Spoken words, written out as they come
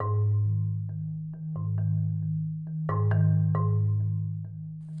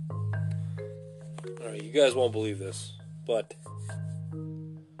you guys won't believe this, but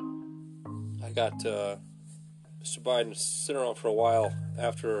I got Mr. Biden sitting around for a while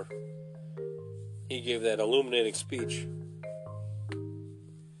after he gave that illuminating speech.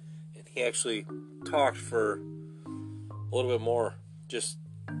 And he actually talked for a little bit more, just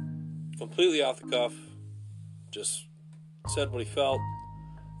completely off the cuff, just said what he felt,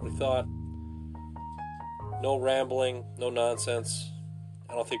 what he thought. No rambling, no nonsense.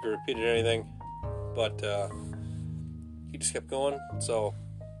 I don't think he repeated anything, but he just kept going. So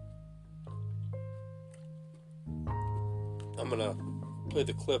I'm gonna play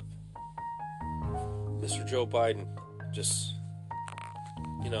the clip. Mr. Joe Biden just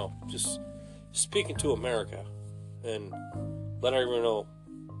speaking to America and let everyone know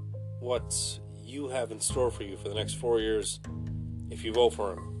what you have in store for you for the next 4 years if you vote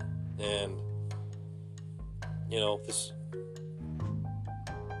for him. And this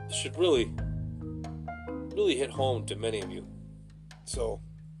should really hit home to many of you. So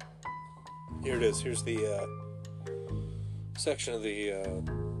here it is. Here's the section of the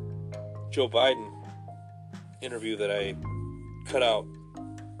Joe Biden interview that I cut out.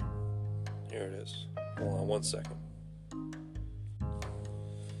 Here it is. Hold on 1 second.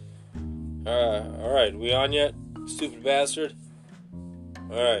 Alright, we on yet? Stupid bastard.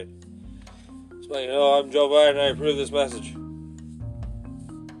 Alright. So, I'm Joe Biden and I approve this message. I'm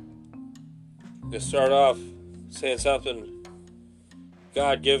going to start off saying something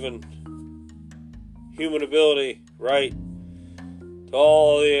God-given, human ability, right? To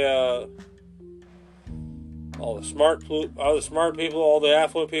all the smart people, all the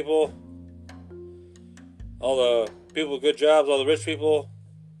affluent people, all the people with good jobs, all the rich people,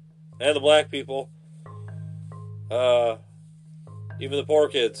 and the black people, even the poor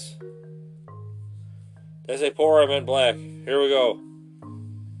kids. Did I say poor? I meant black. Here we go.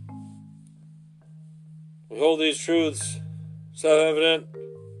 We hold these truths self-evident,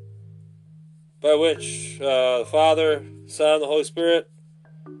 by which the Father, Son, and the Holy Spirit,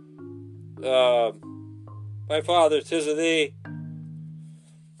 my Father, 'tis of thee,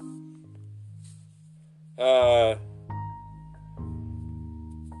 hold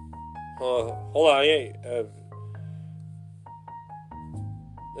on,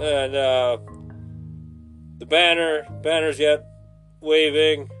 and the banner's yet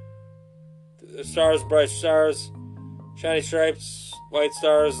waving, the stars, bright stars, shiny stripes, white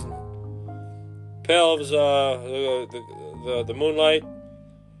stars, pale as the moonlight,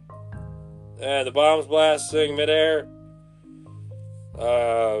 and the bombs blasting midair,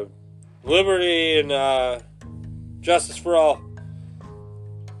 liberty and justice for all.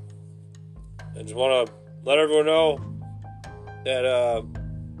 I just want to let everyone know that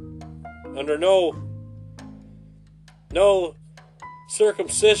under no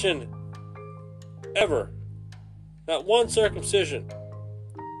circumcision ever, not one circumcision,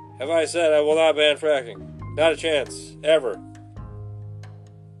 have I said I will not ban fracking. Not a chance, ever.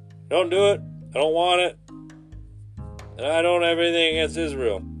 Don't do it. I don't want it. And I don't have anything against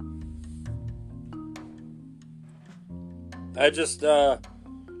Israel. I just,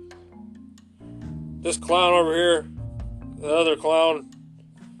 this clown over here, the other clown,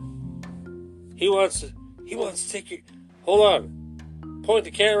 he wants to take your, hold on, point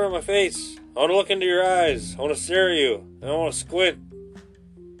the camera in my face. I want to look into your eyes. I want to stare at you. I don't want to squint.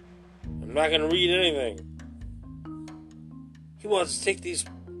 I'm not going to read anything. He wants to take these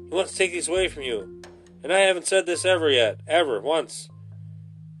away from you. And I haven't said this ever yet. Ever. Once.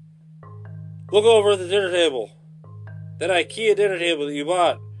 Look over at the dinner table. That IKEA dinner table that you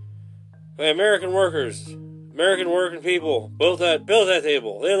bought by American workers. American working people built that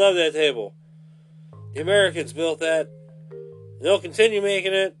table. They love that table. The Americans built that. And they'll continue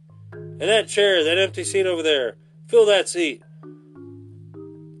making it. And that chair, that empty seat over there, fill that seat.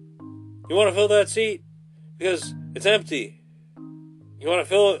 You want to fill that seat? Because it's empty. You want to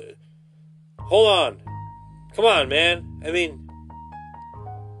fill it? Hold on. Come on, man. I mean,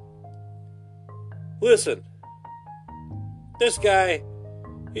 listen. This guy,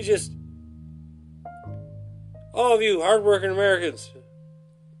 he just, all of you hardworking Americans,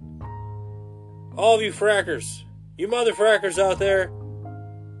 all of you frackers, you mother frackers out there,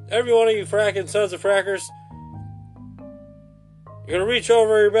 every one of you fracking sons of frackers, you're going to reach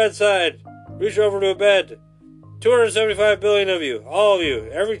over your bedside, reach over to a bed, 275 billion of you, all of you,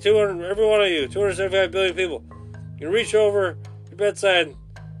 every one of you, 275 billion people, you're going to reach over your bedside,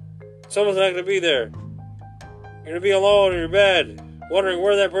 someone's not going to be there. You're going to be alone in your bed, wondering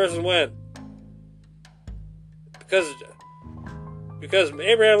where that person went. Because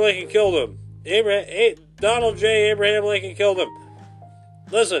Abraham Lincoln killed him. Donald J. Abraham Lincoln killed him.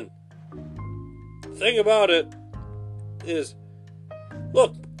 Listen, thing about it is,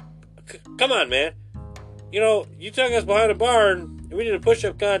 look, come on, man. You know, you took us behind a barn, and we did a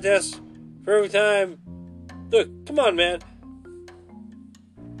push-up contest for every time. Look, come on, man.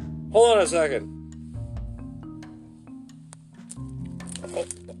 Hold on a second. Oh,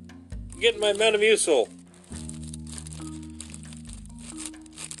 getting my Metamucil.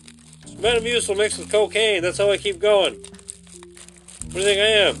 Metamucil mixed with cocaine. That's how I keep going. What do you think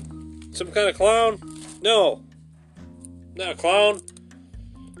I am? Some kind of clown? No. Not a clown.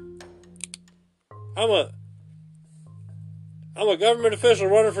 I'm a government official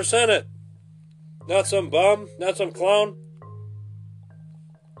running for Senate. Not some bum. Not some clown.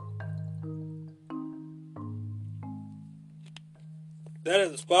 That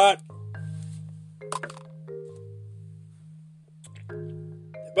is the spot.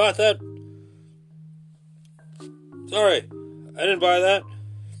 Bought that. Sorry, I didn't buy that.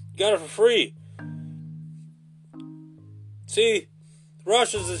 Got it for free. See, the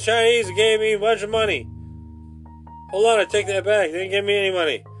Russians and Chinese gave me a bunch of money. Hold on, I take that back. They didn't give me any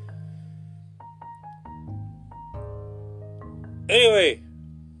money. Anyway,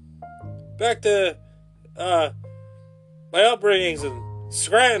 back to my upbringings in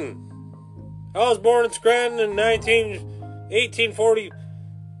Scranton. I was born in Scranton in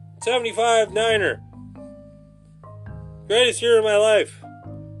 1875 Niner. Greatest year of my life.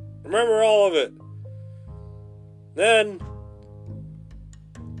 Remember all of it. Then,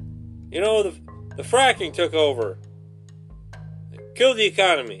 you know, the fracking took over. It killed the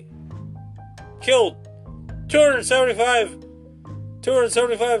economy. Killed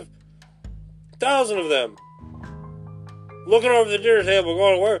 275,000 of them. Looking over the dinner table,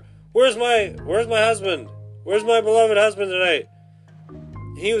 going, where's my husband? Where's my beloved husband tonight?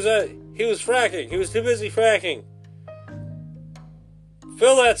 He was fracking. He was too busy fracking.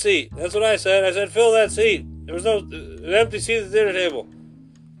 Fill that seat. That's what I said. I said, fill that seat. There was an empty seat at the dinner table.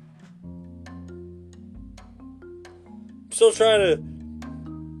 Still trying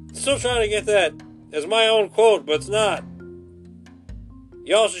to get that as my own quote, but it's not.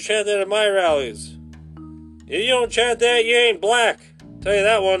 Y'all should chant that at my rallies. If you don't chant that, you ain't black. Tell you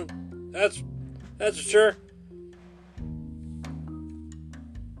that one. That's for sure.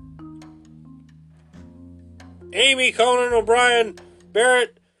 Amy Conan O'Brien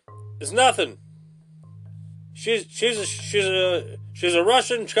Barrett is nothing. She's a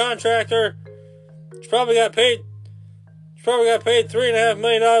Russian contractor. She probably got paid $3.5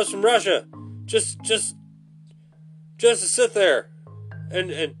 million from Russia just to sit there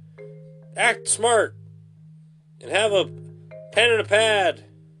and act smart and have a pen and a pad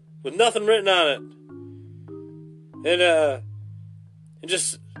with nothing written on it and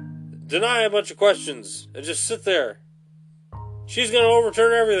just deny a bunch of questions and just sit there. She's going to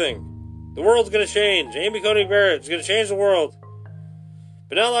overturn everything. The world's going to change. Amy Coney Barrett is going to change the world.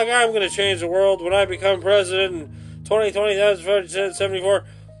 But not like I'm going to change the world when I become president in 2020-74.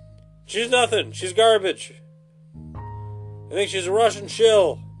 She's nothing. She's garbage. I think she's a Russian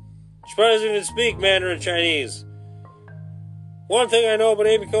shill. She probably doesn't even speak Mandarin Chinese. One thing I know about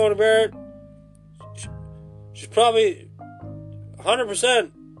Amy Coney Barrett, she's probably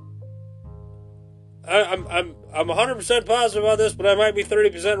 100%. I'm 100% positive about this, but I might be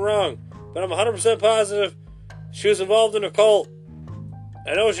 30% wrong. But I'm 100% positive she was involved in a cult.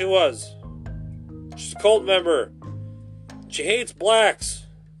 I know she was. She's a cult member. She hates blacks.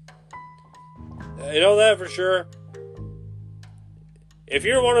 I know that for sure. If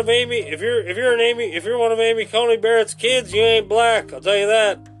you're one of Amy Coney Barrett's kids, you ain't black. I'll tell you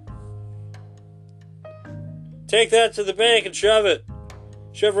that. Take that to the bank and shove it.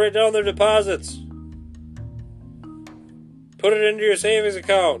 Shove it right down their deposits. Put it into your savings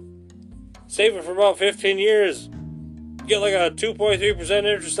account. Save it for about 15 years. Get like a 2.3%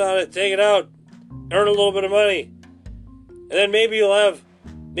 interest on it. Take it out. Earn a little bit of money. And then maybe you'll have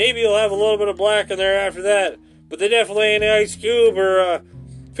a little bit of black in there after that. But they definitely ain't Ice Cube or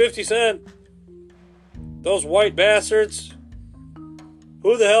 50 Cent. Those white bastards.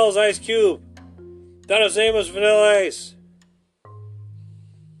 Who the hell is Ice Cube? Thought his name was Vanilla Ice.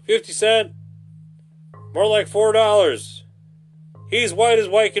 50 Cent. More like $4. He's white as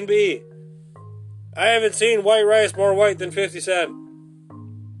white can be. I haven't seen white rice more white than 50 Cent.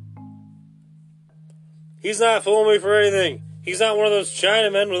 He's not fooling me for anything. He's not one of those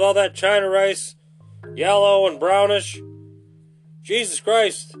Chinamen with all that China rice, yellow and brownish. Jesus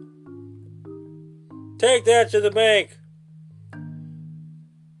Christ. Take that to the bank.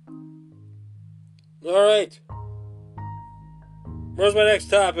 Alright. Where's my next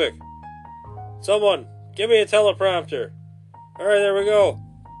topic? Someone, give me a teleprompter. Alright, there we go.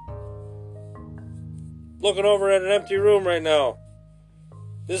 looking over at an empty room right now.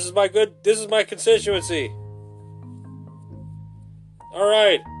 This is my constituency.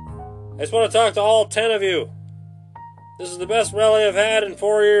 Alright. I just want to talk to all 10 of you. This is the best rally I've had in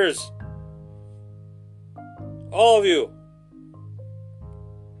 4 years. All of you.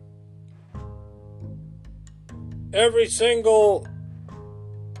 Every single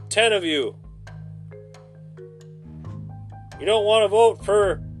 10 of you. You don't want to vote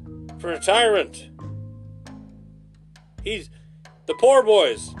for a tyrant. He's the poor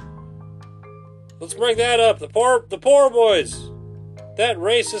boys. Let's bring that up. The poor boys. That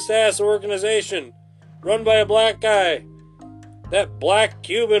racist ass organization run by a black guy. That black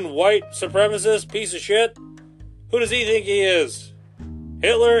Cuban white supremacist piece of shit. Who does he think he is?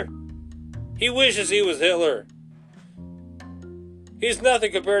 Hitler? He wishes he was Hitler. He's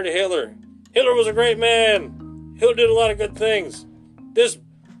nothing compared to Hitler. Hitler was a great man. Hitler did a lot of good things. This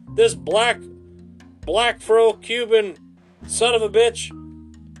black fro Cuban son of a bitch.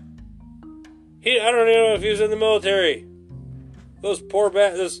 I don't even know if he was in the military. Those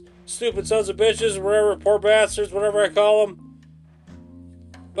those stupid sons of bitches, whatever, poor bastards, whatever I call them.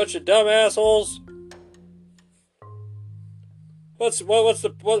 Bunch of dumb assholes. What's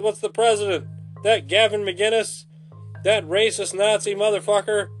the president? That Gavin McInnes? That racist Nazi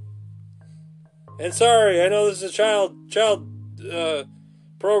motherfucker? And sorry, I know this is a child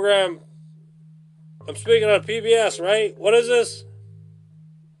program. I'm speaking on PBS, right? What is this?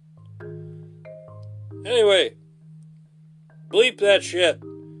 Anyway, bleep that shit. The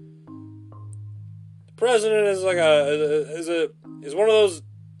president is like is one of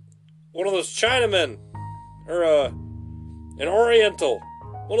those Chinamen or an Oriental,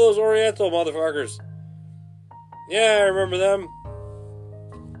 one of those Oriental motherfuckers. Yeah, I remember them.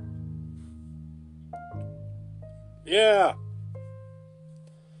 Yeah.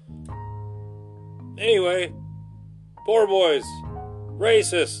 Anyway, poor boys,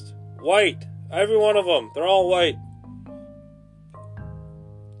 racist, white, every one of them. They're all white.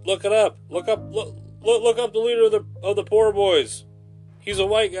 Look it up. Look up the leader of the poor boys. He's a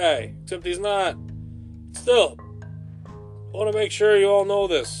white guy, except he's not. Still, I want to make sure you all know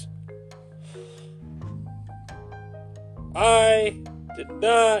this. I did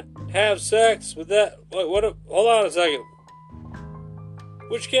not have sex with that. Hold on a second.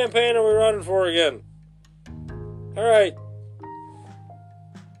 Which campaign are we running for again? Alright.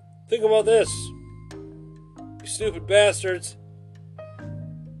 Think about this. You stupid bastards.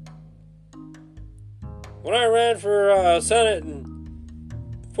 When I ran for Senate in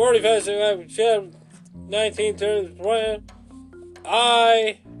 1930,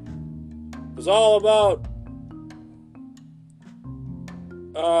 I was all about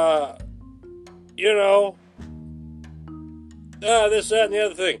this, that, and the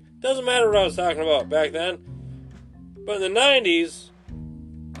other thing. Doesn't matter what I was talking about back then. But in the 90s,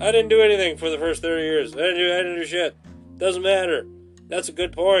 I didn't do anything for the first 30 years. I didn't do shit. Doesn't matter. That's a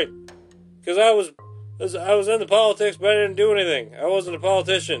good point. Because I was in the politics, but I didn't do anything. I wasn't a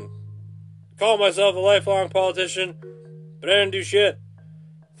politician. I call myself a lifelong politician, but I didn't do shit.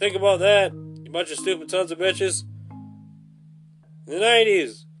 Think about that, you bunch of stupid sons of bitches. In the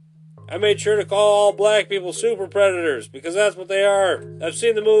 90s, I made sure to call all black people super predators, because that's what they are. I've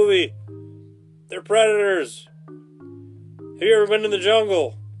seen the movie. They're predators. Have you ever been in the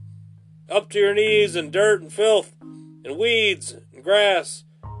jungle? Up to your knees in dirt and filth, and weeds and grass,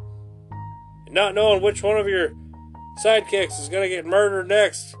 and not knowing which one of your sidekicks is going to get murdered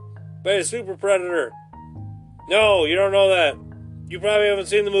next by a super predator. No, you don't know that. You probably haven't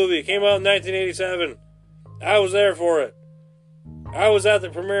seen the movie. It came out in 1987. I was there for it. I was at the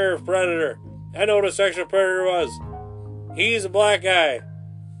premiere of Predator. I know what a sexual predator was. He's a black guy.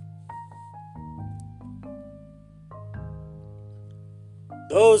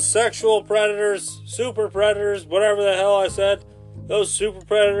 Those sexual predators, super predators, whatever the hell I said, those super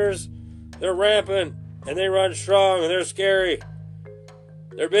predators, they're rampant, and they run strong, and they're scary.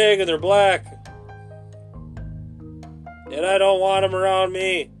 They're big, and they're black. And I don't want them around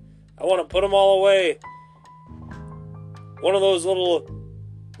me. I want to put them all away. One of those little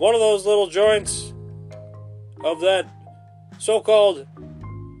joints of that so-called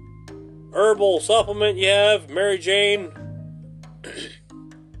herbal supplement you have, Mary Jane.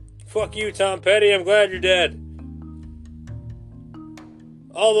 Fuck you, Tom Petty. I'm glad you're dead.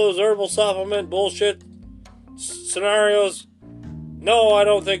 All those herbal supplement bullshit scenarios. No, I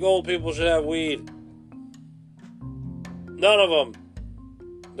don't think old people should have weed. None of them.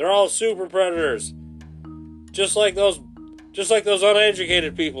 They're all super predators. Just like those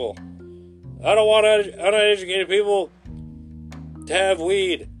uneducated people. I don't want uneducated people to have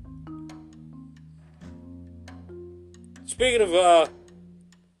weed. speaking of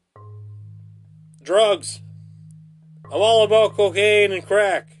drugs, I'm all about cocaine and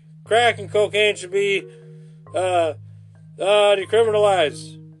crack. Crack and cocaine should be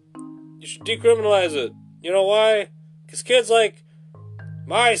decriminalized. You should decriminalize it. You know why? Because kids like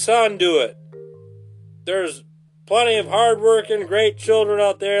my son do it. There's plenty of hardworking, great children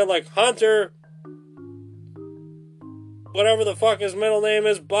out there like Hunter, whatever the fuck his middle name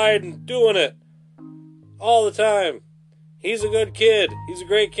is, Biden, doing it all the time. He's a good kid. He's a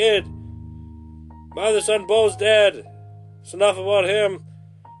great kid. My other son, Bo's dead. It's enough about him.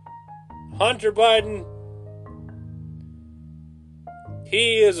 Hunter Biden,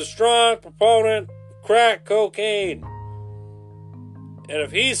 he is a strong proponent of crack cocaine. And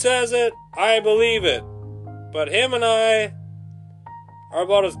if he says it, I believe it. But him and I are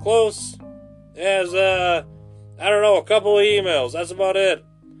about as close as, a couple of emails. That's about it.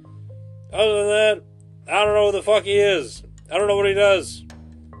 Other than that, I don't know who the fuck he is. I don't know what he does.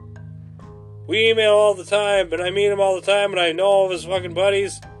 We email all the time, and I meet him all the time, and I know all of his fucking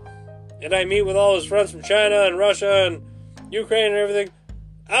buddies. And I meet with all his friends from China and Russia and Ukraine and everything.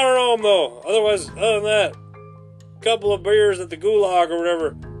 I don't know him, though. Other than that, a couple of beers at the Gulag or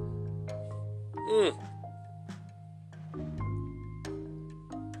whatever.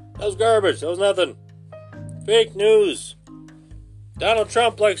 That was garbage. That was nothing. Fake news. Donald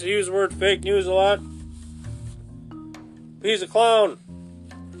Trump likes to use the word fake news a lot. He's a clown.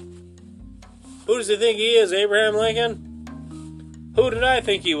 Who does he think he is? Abraham Lincoln? Who did I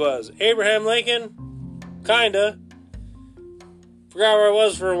think he was? Abraham Lincoln? Kinda. Forgot where I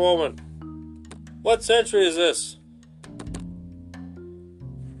was for a moment. What century is this?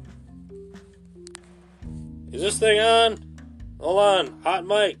 Is this thing on? Hold on. Hot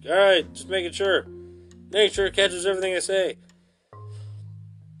mic. Alright, just making sure. Make sure it catches everything I say.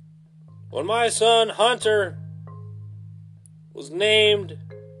 When my son Hunter was named,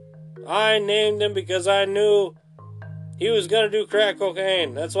 I named him because I knew he was going to do crack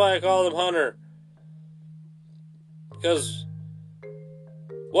cocaine. That's why I called him Hunter. Because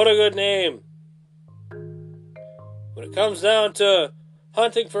what a good name. When it comes down to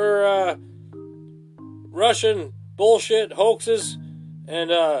hunting for Russian bullshit, hoaxes,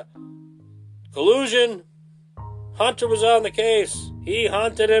 and collusion, Hunter was on the case. He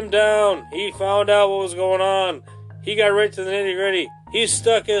hunted him down. He found out what was going on. He got right to the nitty-gritty. He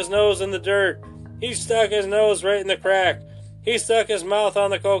stuck his nose in the dirt. He stuck his nose right in the crack. He stuck his mouth on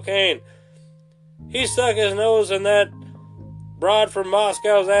the cocaine. He stuck his nose in that broad from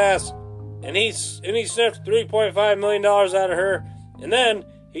Moscow's ass. And he sniffed $3.5 million out of her. And then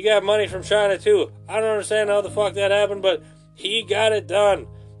he got money from China too. I don't understand how the fuck that happened, but he got it done.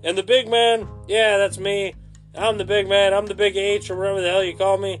 And the big man, yeah, that's me. I'm the big man. I'm the big H or whatever the hell you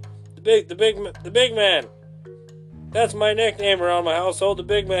call me. The big man. That's my nickname around my household, the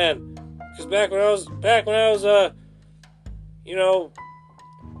big man. Because back when I was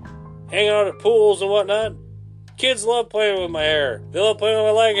hanging out at pools and whatnot, kids love playing with my hair. They love playing with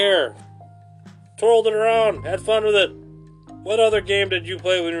my leg hair. Twirled it around, had fun with it. What other game did you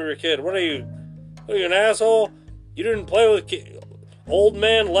play when you were a kid? What are you, an asshole? You didn't play with old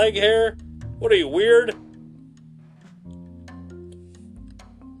man leg hair? What are you, weird?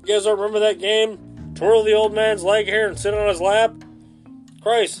 You guys don't remember that game? Twirl the old man's leg hair and sit on his lap?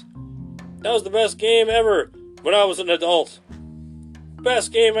 Christ, that was the best game ever when I was an adult.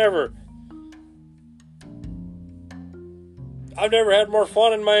 Best game ever. I've never had more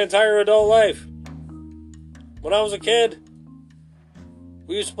fun in my entire adult life. When I was a kid,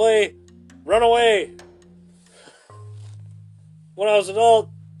 we used to play Runaway. When I was an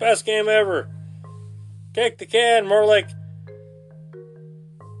adult, best game ever. Kick the can, more like,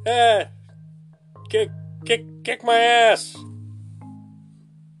 kick my ass.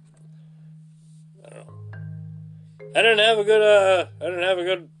 I don't know. I didn't have a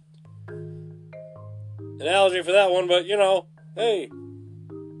good analogy for that one, but hey,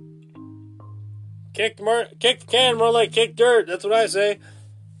 kick the can more like kick dirt. That's what I say.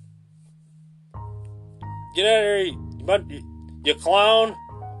 Get out of here, you clown,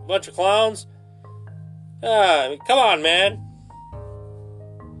 bunch of clowns. Come on, man.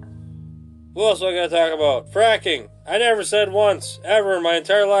 What else do I gotta talk about? Fracking. I never said once, ever in my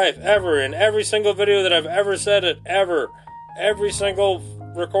entire life, ever, in every single video that I've ever said it, ever, every single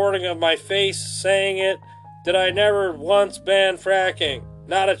recording of my face saying it, did I never once ban fracking.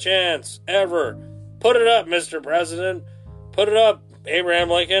 Not a chance, ever. Put it up, Mr. President. Put it up, Abraham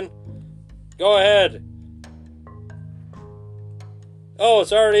Lincoln. Go ahead. Oh,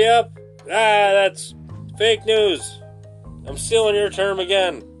 it's already up? That's fake news. I'm stealing your term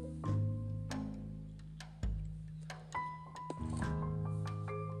again.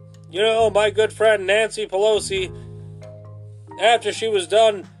 You know, my good friend Nancy Pelosi, after she was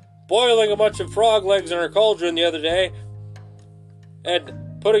done boiling a bunch of frog legs in her cauldron the other day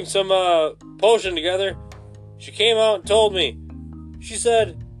and putting some potion together, she came out and told me. She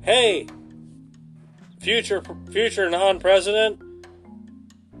said, "Hey, future non-president,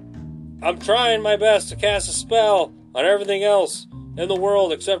 I'm trying my best to cast a spell on everything else in the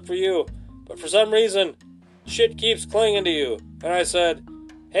world except for you, but for some reason, shit keeps clinging to you." And I said,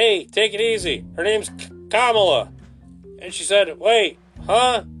 "Hey, take it easy. Her name's Kamala." And she said, "Wait,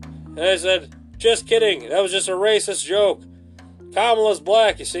 huh?" And I said, "Just kidding. That was just a racist joke. Kamala's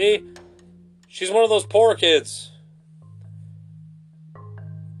black, you see? She's one of those poor kids."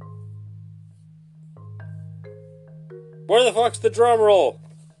 Where the fuck's the drum roll?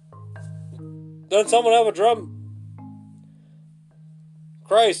 Doesn't someone have a drum?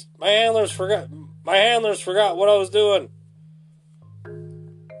 Christ, my handlers forgot what I was doing.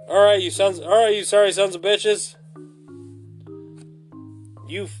 Alright, you sorry sons of bitches.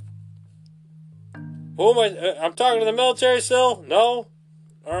 Who am I? I'm talking to the military still? No?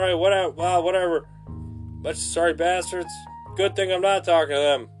 Alright, whatever. Bunch of sorry bastards. Good thing I'm not talking to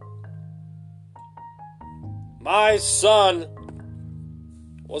them. My son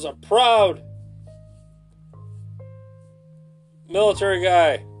was a proud military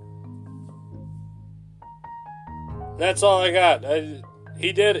guy. That's all I got.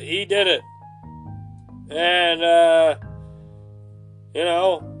 He did it. And,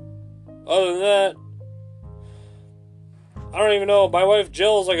 other than that, I don't even know. My wife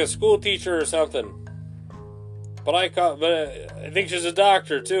Jill's like a school teacher or something. But I think she's a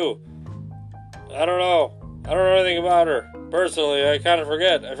doctor too. I don't know. I don't know anything about her. Personally, I kind of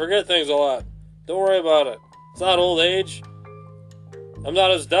forget. I forget things a lot. Don't worry about it. It's not old age. I'm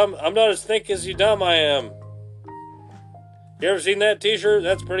not as thick as you dumb I am. You ever seen that t-shirt?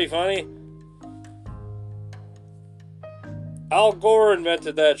 That's pretty funny. Al Gore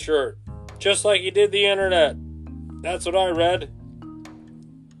invented that shirt. Just like he did the internet. That's what I read.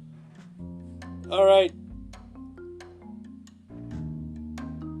 Alright.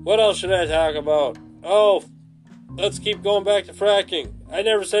 What else should I talk about? Oh, let's keep going back to fracking. I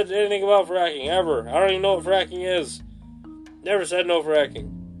never said anything about fracking, ever. I don't even know what fracking is. Never said no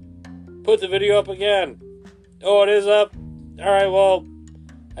fracking. Put the video up again. Oh, it is up? Alright, well,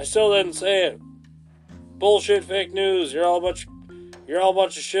 I still didn't say it. Bullshit, fake news. You're all a bunch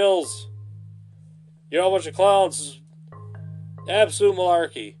of shills. You're all a bunch of clowns. Absolute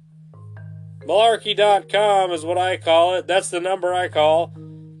malarkey. Malarkey.com is what I call it. That's the number I call.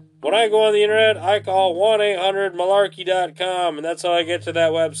 When I go on the internet, I call 1-800-malarkey.com, and that's how I get to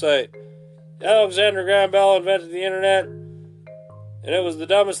that website. Alexander Graham Bell invented the internet, and it was the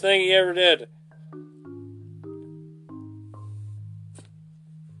dumbest thing he ever did.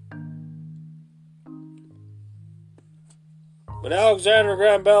 When Alexander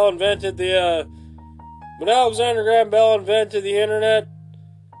Graham Bell invented the internet,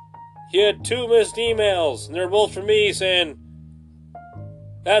 he had 2 missed emails, and they're both from me saying,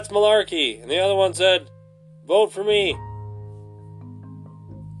 "That's malarkey," and the other one said, "Vote for me."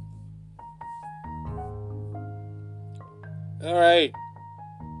 Alright.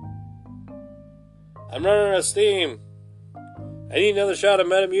 I'm running out of steam. I need another shot of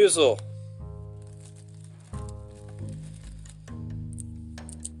Metamucil.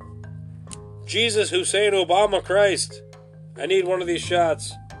 Jesus, Hussein, Obama, Christ. I need one of these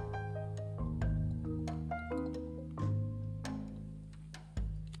shots.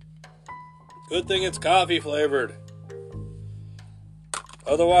 Good thing it's coffee flavored.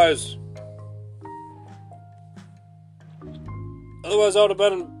 Otherwise I would have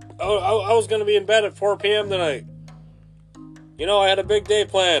been. I was going to be in bed at 4 p.m. tonight. You know, I had a big day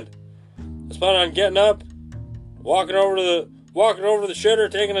planned. I planned on getting up, walking over to the shitter,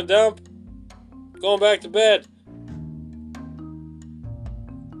 taking a dump, going back to bed.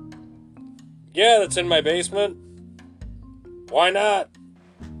 Yeah, that's in my basement. Why not?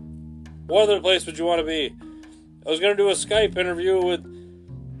 What other place would you want to be? I was going to do a Skype interview with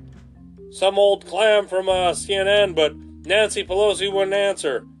some old clam from CNN, but Nancy Pelosi wouldn't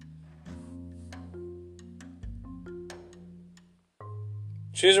answer.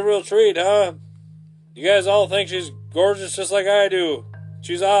 She's a real treat, huh? You guys all think she's gorgeous just like I do.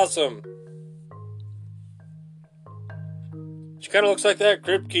 She's awesome. She kind of looks like that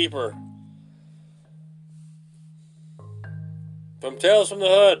Crypt Keeper from Tales from the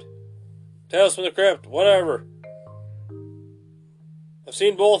Hood. Tales from the Crypt, whatever. I've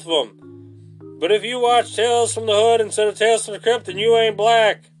seen both of them. But if you watch Tales from the Hood instead of Tales from the Crypt, then you ain't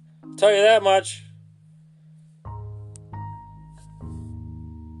black. I'll tell you that much.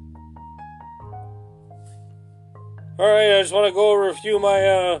 Alright, I just want to go over a few of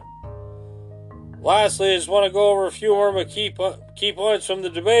my, lastly, I just want to go over a few more of my key points from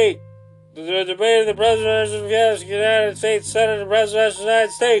the debate. The debate of the President of the United States Senate and President of the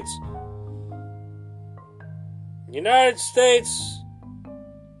United States. The United States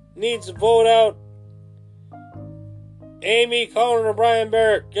needs to vote out Amy Coney O'Brien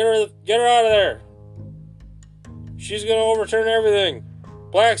Barrett. Get her out of there. She's going to overturn everything.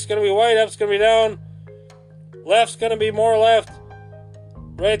 Black's going to be white, up's going to be down. Left's going to be more left.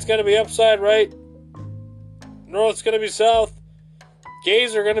 Right's going to be upside right. North's going to be south.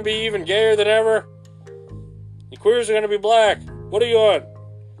 Gays are going to be even gayer than ever. The queers are going to be black. What do you want?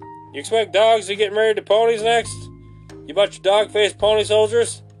 You expect dogs to get married to ponies next? You bunch of dog-faced pony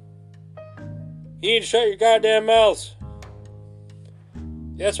soldiers? You need to shut your goddamn mouths.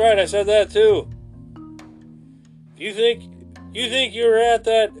 That's right, I said that too. If you think you were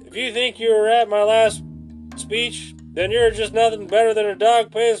at my last speech, then you're just nothing better than a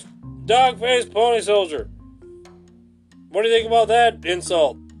dog-faced pony soldier. What do you think about that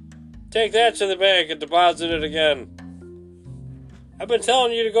insult? Take that to the bank and deposit it again. I've been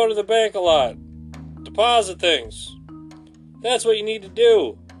telling you to go to the bank a lot. Deposit things. That's what you need to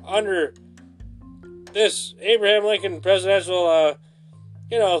do under this Abraham Lincoln presidential,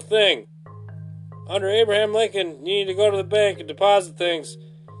 thing. Under Abraham Lincoln, you need to go to the bank and deposit things.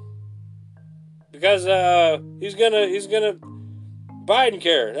 Because, he's gonna Biden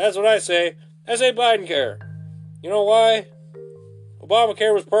care. That's what I say. I say Biden care. You know why?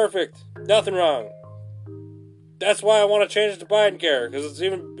 Obamacare was perfect. Nothing wrong. That's why I want to change it to Biden care, because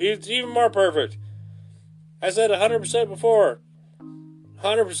it's even more perfect. I said 100% before.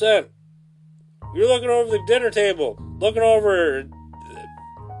 100%. You're looking over the dinner table, looking over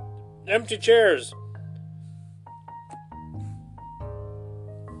empty chairs.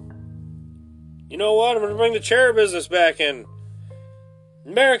 You know what? I'm going to bring the chair business back in.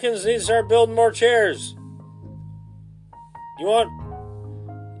 Americans need to start building more chairs. You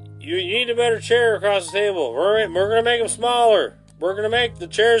need a better chair across the table. We're going to make them smaller. We're going to make the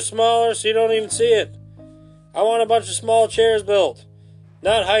chairs smaller so you don't even see it. I want a bunch of small chairs built.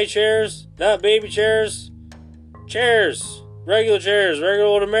 Not high chairs, not baby chairs. Chairs. Regular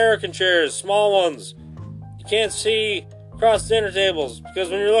old American chairs, small ones. You can't see across dinner tables, because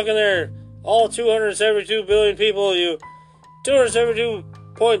when you're looking there, all 272 billion people, 272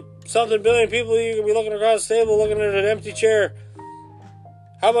 point something billion people, you can be looking across the table, looking at an empty chair.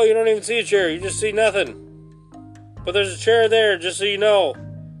 How about you don't even see a chair, you just see nothing. But there's a chair there, just so you know.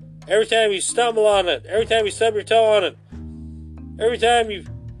 Every time you stumble on it, every time you stub your toe on it, every time you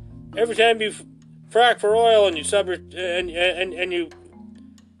frack for oil and you sub your and you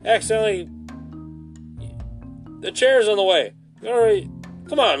accidentally, the chair's on the way.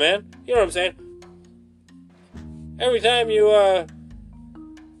 Come on, man. You know what I'm saying? Every time you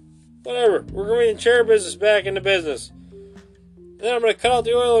whatever, we're gonna bring the chair business back into business. And then I'm gonna cut out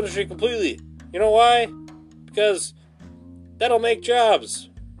the oil industry completely. You know why? Because that'll make jobs.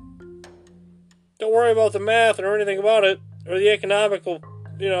 Don't worry about the math or anything about it, or the economical,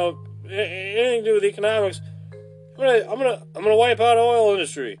 anything to do with economics. I'm gonna wipe out oil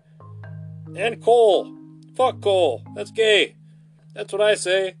industry and coal. Fuck coal. That's gay. That's what I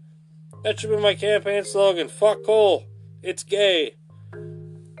say. That should be my campaign slogan. Fuck coal. It's gay.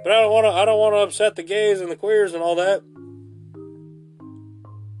 But I don't want to upset the gays and the queers and all that,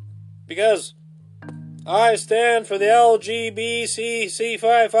 because I stand for the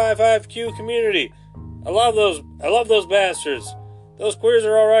LGBTC555Q community. I love those bastards. Those queers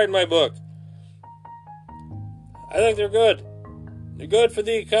are alright in my book. I think they're good. They're good for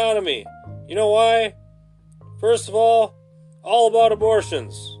the economy. You know why? First of all about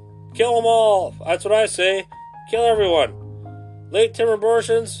abortions. Kill them all. That's what I say. Kill everyone. Late term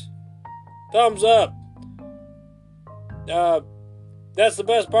abortions, thumbs up. That's the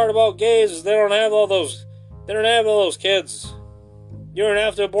best part about gays, is they don't have all those kids. You don't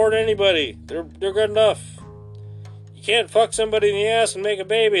have to abort anybody. They're good enough. You can't fuck somebody in the ass and make a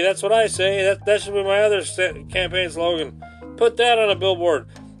baby. That's what I say. That should be my other campaign slogan. Put that on a billboard.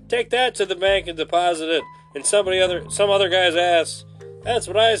 Take that to the bank and deposit it in some other guy's ass. That's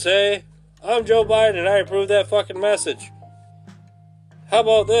what I say. I'm Joe Biden and I approve that fucking message. How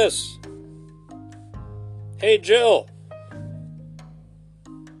about this? Hey Jill.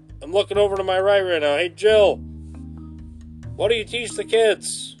 I'm looking over to my right now. Hey Jill. What do you teach the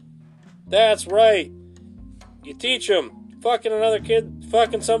kids? That's right. You teach them. Fucking another kid,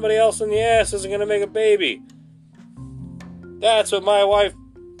 fucking somebody else in the ass isn't gonna make a baby. That's what my wife,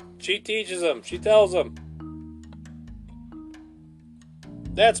 she teaches them. She tells them.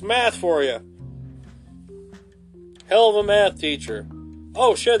 That's math for you. hell of a math teacher.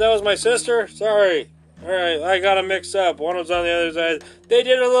 Oh shit, that was my sister? Sorry. Alright, I got them mixed up. One was on the other side. They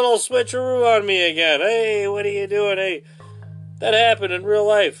did a little switcheroo on me again. Hey, what are you doing? Hey, that happened in real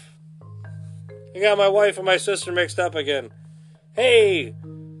life. I got my wife and my sister mixed up again. Hey,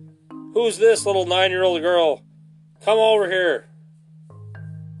 who's this little 9-year-old girl? Come over here.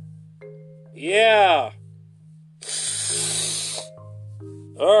 Yeah.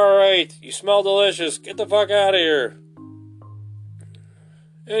 Alright, you smell delicious. Get the fuck out of here.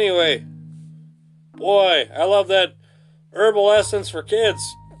 Anyway, boy, I love that herbal essence for kids.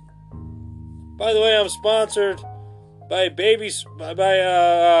 By the way, I'm sponsored by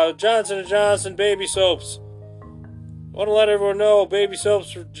Johnson & Johnson baby soaps. I want to let everyone know, baby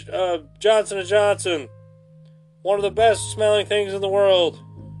soaps for Johnson & Johnson. One of the best smelling things in the world.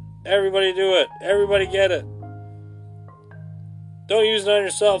 Everybody do it. Everybody get it. Don't use it on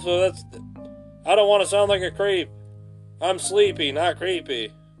yourself, though. I don't want to sound like a creep. I'm sleepy, not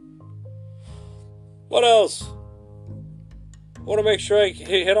creepy. What else? I want to make sure I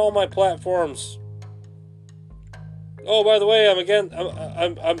hit all my platforms. Oh, by the way,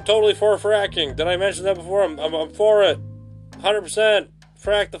 I'm totally for fracking. Did I mention that before? I'm for it. 100%.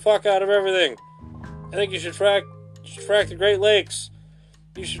 Frack the fuck out of everything. I think you should frack the Great Lakes.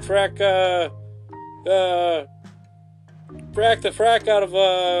 You should frack the frack out of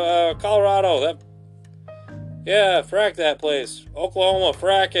Colorado. Frack that place. Oklahoma,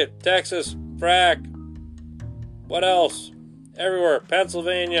 frack it. Texas, frack. What else? Everywhere.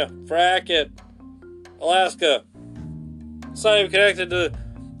 Pennsylvania, frack it. Alaska. It's not even connected to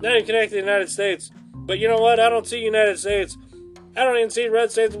the United States. But you know what? I don't see United States. I don't even see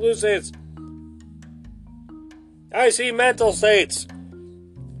red states and blue states. I see mental states.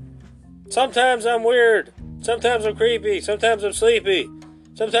 Sometimes I'm weird. Sometimes I'm creepy. Sometimes I'm sleepy.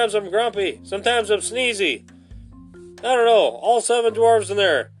 Sometimes I'm grumpy. Sometimes I'm sneezy. I don't know. All 7 dwarves in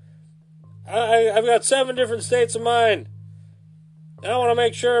there. I've got 7 different states of mind. And I want to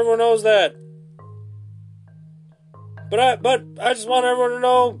make sure everyone knows that. But I just want everyone to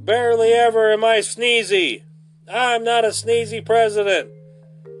know, barely ever am I sneezy. I'm not a sneezy president.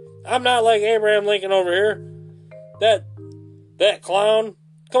 I'm not like Abraham Lincoln over here. That clown.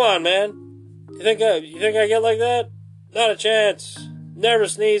 Come on, man. You think I get like that? Not a chance. Never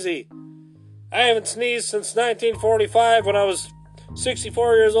sneezy. I haven't sneezed since 1945 when I was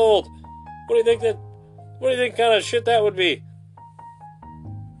 64 years old. What do you think kind of shit that would be?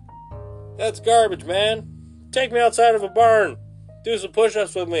 That's garbage, man. Take me outside of a barn. Do some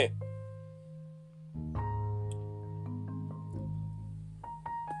push-ups with me.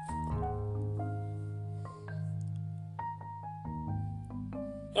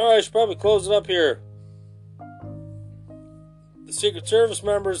 Alright, I should probably close it up here. The Secret Service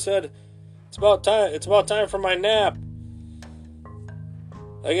member said it's about time for my nap.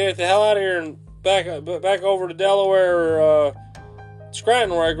 I gotta get the hell out of here and back over to Delaware or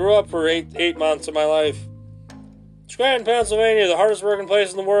Scranton, where I grew up for eight months of my life. Scranton, Pennsylvania, the hardest working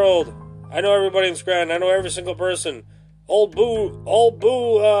place in the world. I know everybody in Scranton. I know every single person. Old Boo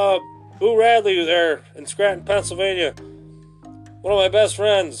Radley was there in Scranton, Pennsylvania. One of my best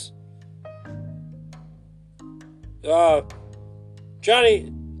friends.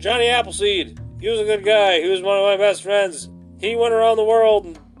 Johnny Appleseed. He was a good guy. He was one of my best friends. He went around the world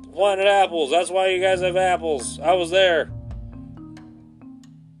and planted apples. That's why you guys have apples. I was there.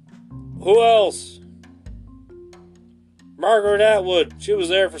 Who else? Margaret Atwood. She was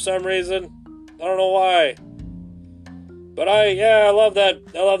there for some reason. I don't know why. But I love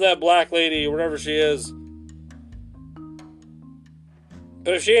that black lady, whatever she is.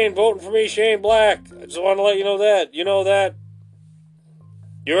 But if she ain't voting for me, she ain't black. I just want to let you know that. You know that.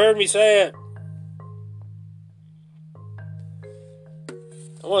 You heard me say it.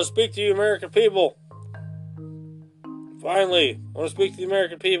 I want to speak to you American people. Finally, I want to speak to the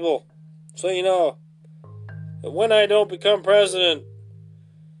American people. So you know that when I don't become president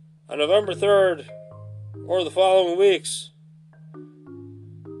on November 3rd or the following weeks,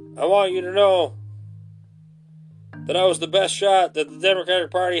 I want you to know that I was the best shot that the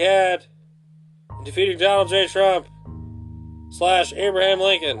Democratic Party had in defeating Donald J. Trump / Abraham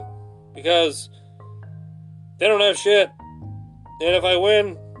Lincoln, because they don't have shit. And if I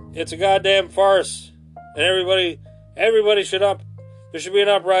win, it's a goddamn farce. And everybody should up. There should be an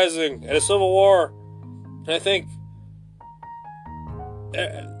uprising and a civil war. And I think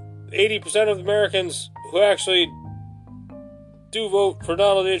 80% of Americans who actually do vote for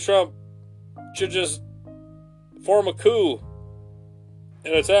Donald J. Trump should just form a coup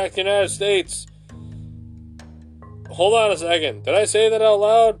and attack the United States. Hold on a second. Did I say that out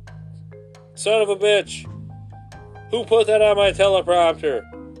loud? Son of a bitch. Who put that on my teleprompter?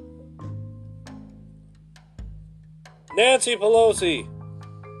 Nancy Pelosi,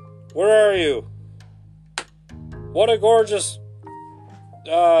 where are you? What a gorgeous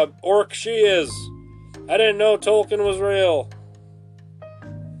orc she is. I didn't know Tolkien was real.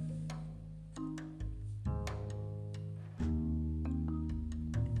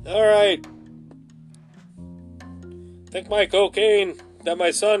 Alright. I think my cocaine that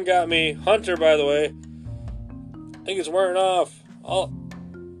my son got me, Hunter by the way, I think it's wearing off. All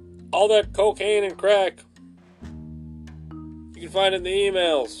that cocaine and crack, you can find it in the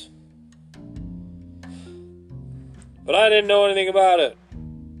emails. But I didn't know anything about it.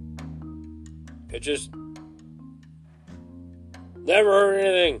 It just never heard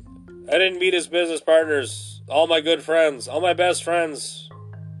anything. I didn't meet his business partners, all my good friends, all my best friends.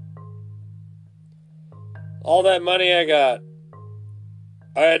 All that money I got,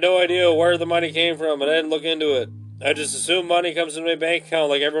 I had no idea where the money came from, and I didn't look into it. I just assumed money comes into my bank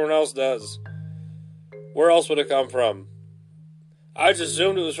account like everyone else does. Where else would it come from? I just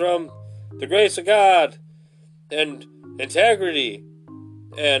assumed it was from the grace of God and integrity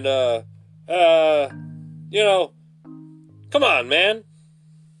and, you know, come on, man.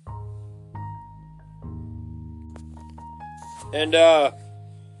 And,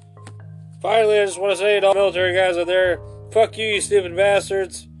 finally, I just want to say to all military guys out there, fuck you, you stupid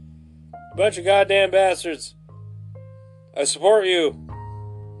bastards. A bunch of goddamn bastards. I support you.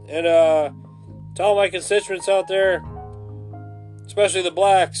 And, to all my constituents out there, especially the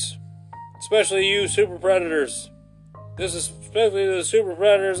blacks, especially you super predators. This is especially the super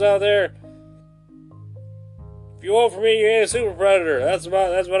predators out there. If you vote for me, you ain't a super predator. That's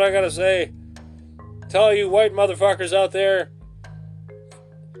what I gotta say. Tell you white motherfuckers out there,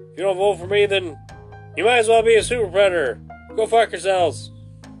 if you don't vote for me, then you might as well be a super predator. Go fuck yourselves.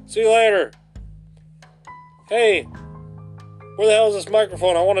 See you later. Hey, where the hell is this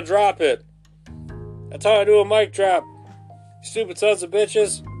microphone? I want to drop it. That's how I do a mic drop. You stupid sons of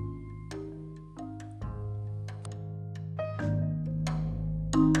bitches.